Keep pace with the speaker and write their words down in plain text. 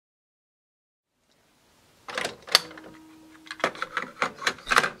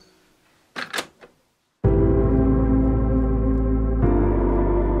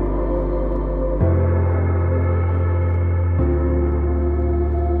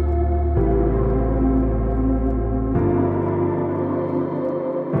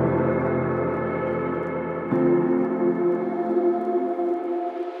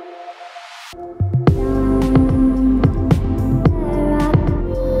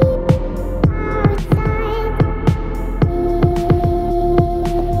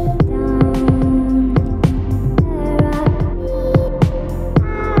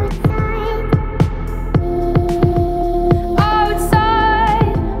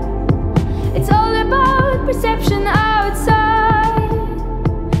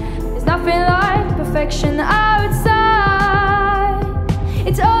perfection outside.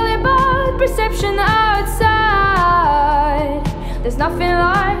 It's all about perception outside. There's nothing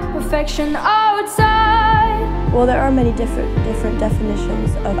like perfection outside. Well, there are many different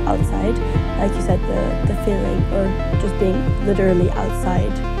definitions of outside. Like you said, the feeling, or just being literally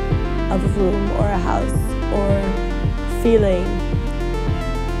outside of a room or a house, or feeling,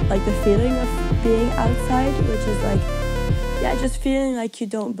 like the feeling of being outside, which is like, yeah, just feeling like you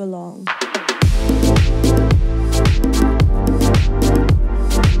don't belong.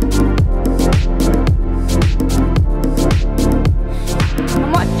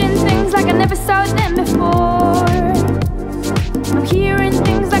 I'm watching things like I never saw them before. I'm hearing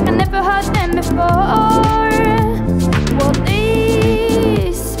things like I never heard them before. Well,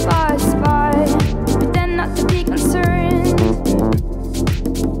 they spy, pretend not to be concerned,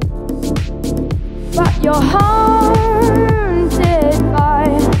 but you're haunted by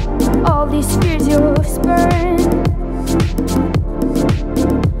all these fears you've spurned.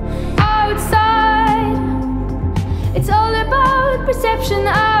 Outside, it's all about perception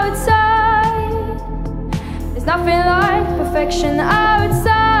outside. There's nothing like perfection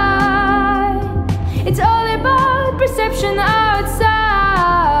outside. It's all about perception outside.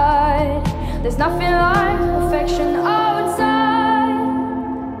 There's nothing like perfection outside.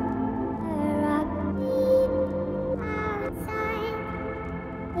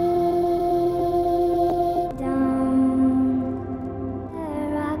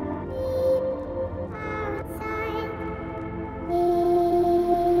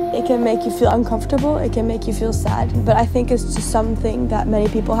 It can make you feel uncomfortable, it can make you feel sad, but I think it's just something that many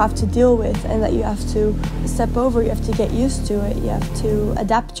people have to deal with and that you have to step over, you have to get used to it, you have to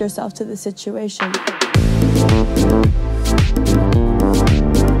adapt yourself to the situation.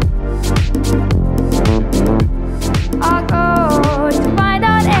 I'll go to find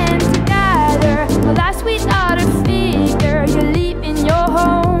out and together. Well, last week out of figure, you're leaving your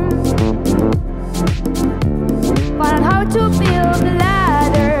home. Find out how to build a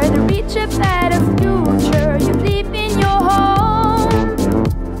ladder to reach a better future. You're leaving your home,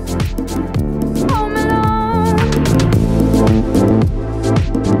 home alone,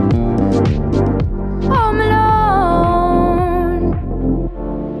 home alone.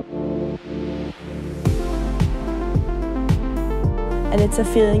 And it's a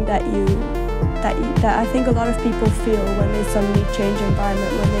feeling that I think a lot of people feel when they suddenly change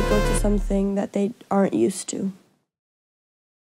environment, when they go to something that they aren't used to.